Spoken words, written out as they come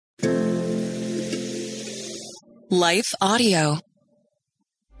Life Audio.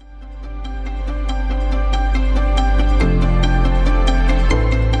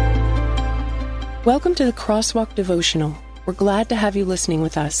 Welcome to the Crosswalk Devotional. We're glad to have you listening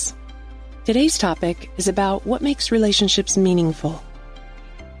with us. Today's topic is about what makes relationships meaningful.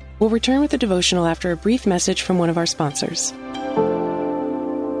 We'll return with the devotional after a brief message from one of our sponsors.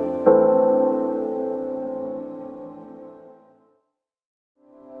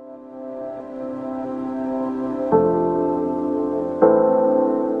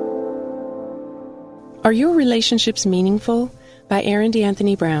 Are Your Relationships Meaningful? By Aaron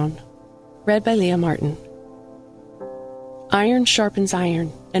D'Anthony Brown. Read by Leah Martin. Iron sharpens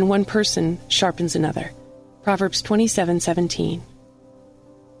iron, and one person sharpens another. Proverbs 27:17.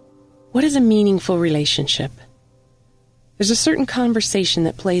 What is a meaningful relationship? There's a certain conversation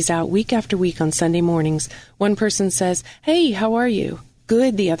that plays out week after week on Sunday mornings. One person says, "Hey, how are you?"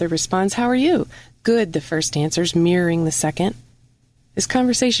 "Good," the other responds. "How are you?" "Good," the first answers, mirroring the second. This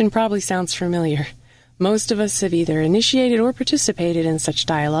conversation probably sounds familiar. Most of us have either initiated or participated in such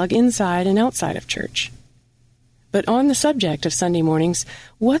dialogue inside and outside of church. But on the subject of Sunday mornings,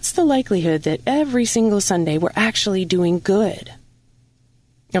 what's the likelihood that every single Sunday we're actually doing good?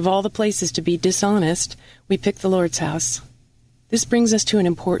 Of all the places to be dishonest, we pick the Lord's house. This brings us to an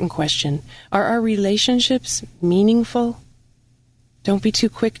important question. Are our relationships meaningful? Don't be too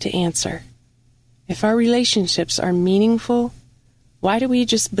quick to answer. If our relationships are meaningful, why do we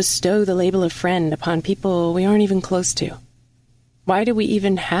just bestow the label of friend upon people we aren't even close to? Why do we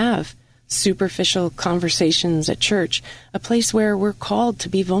even have superficial conversations at church, a place where we're called to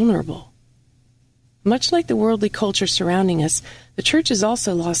be vulnerable? Much like the worldly culture surrounding us, the church has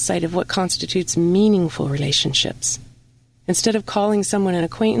also lost sight of what constitutes meaningful relationships. Instead of calling someone an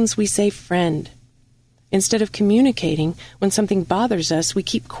acquaintance, we say friend. Instead of communicating, when something bothers us, we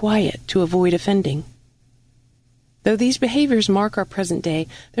keep quiet to avoid offending. Though these behaviors mark our present day,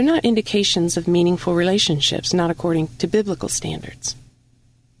 they're not indications of meaningful relationships, not according to biblical standards.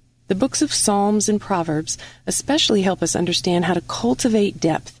 The books of Psalms and Proverbs especially help us understand how to cultivate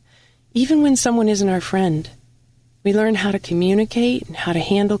depth, even when someone isn't our friend. We learn how to communicate and how to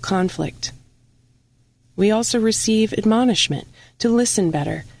handle conflict. We also receive admonishment to listen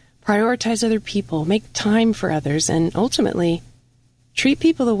better, prioritize other people, make time for others, and ultimately, treat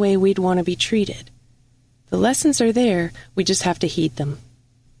people the way we'd want to be treated. The lessons are there, we just have to heed them.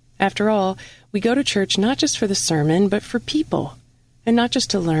 After all, we go to church not just for the sermon, but for people, and not just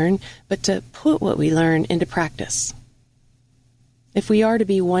to learn, but to put what we learn into practice. If we are to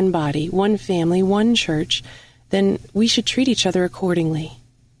be one body, one family, one church, then we should treat each other accordingly.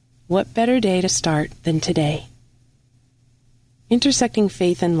 What better day to start than today? Intersecting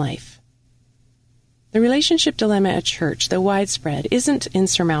faith and life. The relationship dilemma at church, though widespread, isn't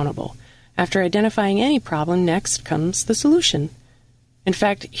insurmountable. After identifying any problem, next comes the solution. In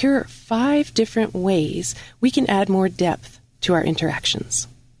fact, here are 5 different ways we can add more depth to our interactions.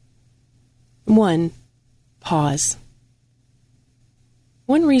 1. Pause.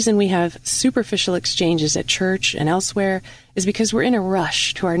 One reason we have superficial exchanges at church and elsewhere is because we're in a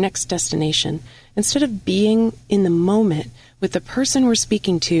rush to our next destination. Instead of being in the moment with the person we're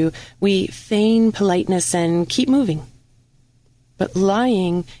speaking to, we feign politeness and keep moving. But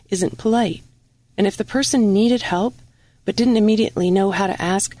lying isn't polite. And if the person needed help, but didn't immediately know how to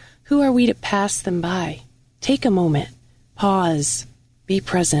ask, who are we to pass them by? Take a moment. Pause. Be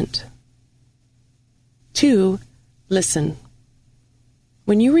present. 2. Listen.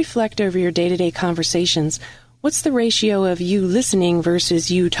 When you reflect over your day-to-day conversations, what's the ratio of you listening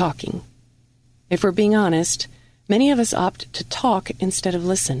versus you talking? If we're being honest, many of us opt to talk instead of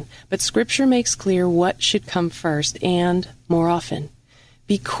listen, but Scripture makes clear what should come first and, more often,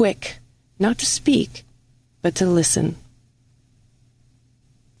 be quick, not to speak, but to listen.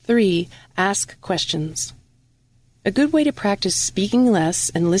 3. Ask questions. A good way to practice speaking less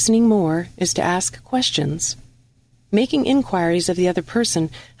and listening more is to ask questions. Making inquiries of the other person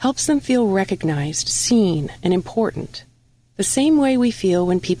helps them feel recognized, seen, and important, the same way we feel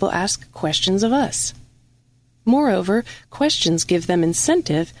when people ask questions of us. Moreover, questions give them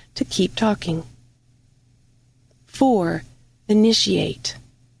incentive to keep talking. 4. Initiate.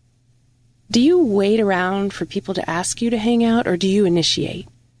 Do you wait around for people to ask you to hang out, or do you initiate?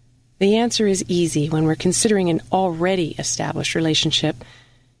 The answer is easy when we're considering an already established relationship.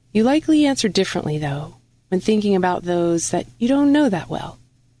 You likely answer differently, though, when thinking about those that you don't know that well.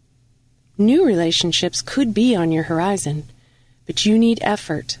 New relationships could be on your horizon, but you need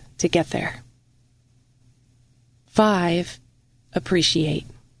effort to get there. 5. Appreciate.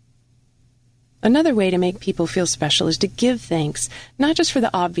 Another way to make people feel special is to give thanks, not just for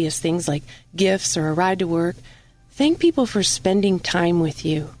the obvious things like gifts or a ride to work. Thank people for spending time with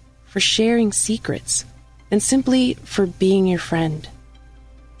you, for sharing secrets, and simply for being your friend.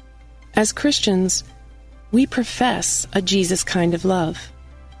 As Christians, we profess a Jesus kind of love.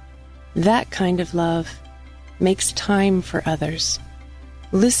 That kind of love makes time for others,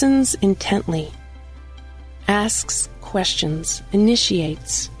 listens intently, asks questions,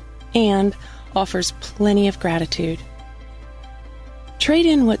 initiates, and offers plenty of gratitude. Trade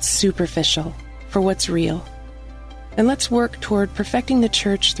in what's superficial for what's real, and let's work toward perfecting the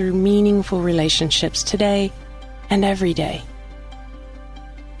church through meaningful relationships today and every day.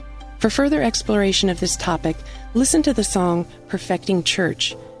 For further exploration of this topic, listen to the song Perfecting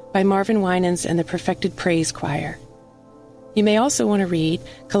Church by Marvin Winans and the Perfected Praise Choir. You may also want to read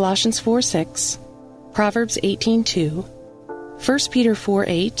Colossians 4:6, Proverbs 18:2, 1 Peter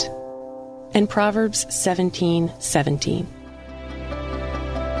 4:8, and Proverbs 17:17.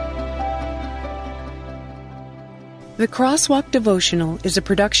 The Crosswalk Devotional is a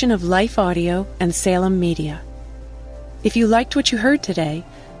production of Life Audio and Salem Media. If you liked what you heard today,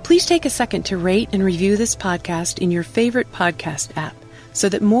 please take a second to rate and review this podcast in your favorite podcast app so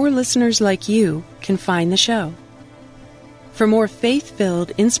that more listeners like you can find the show. For more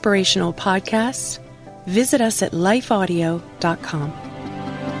faith-filled, inspirational podcasts, visit us at lifeaudio.com.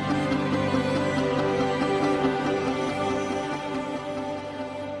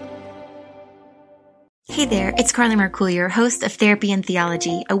 Hey there, it's Carly Mercourier, host of Therapy and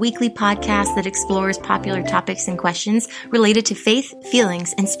Theology, a weekly podcast that explores popular topics and questions related to faith,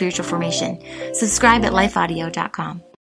 feelings, and spiritual formation. Subscribe at lifeaudio.com.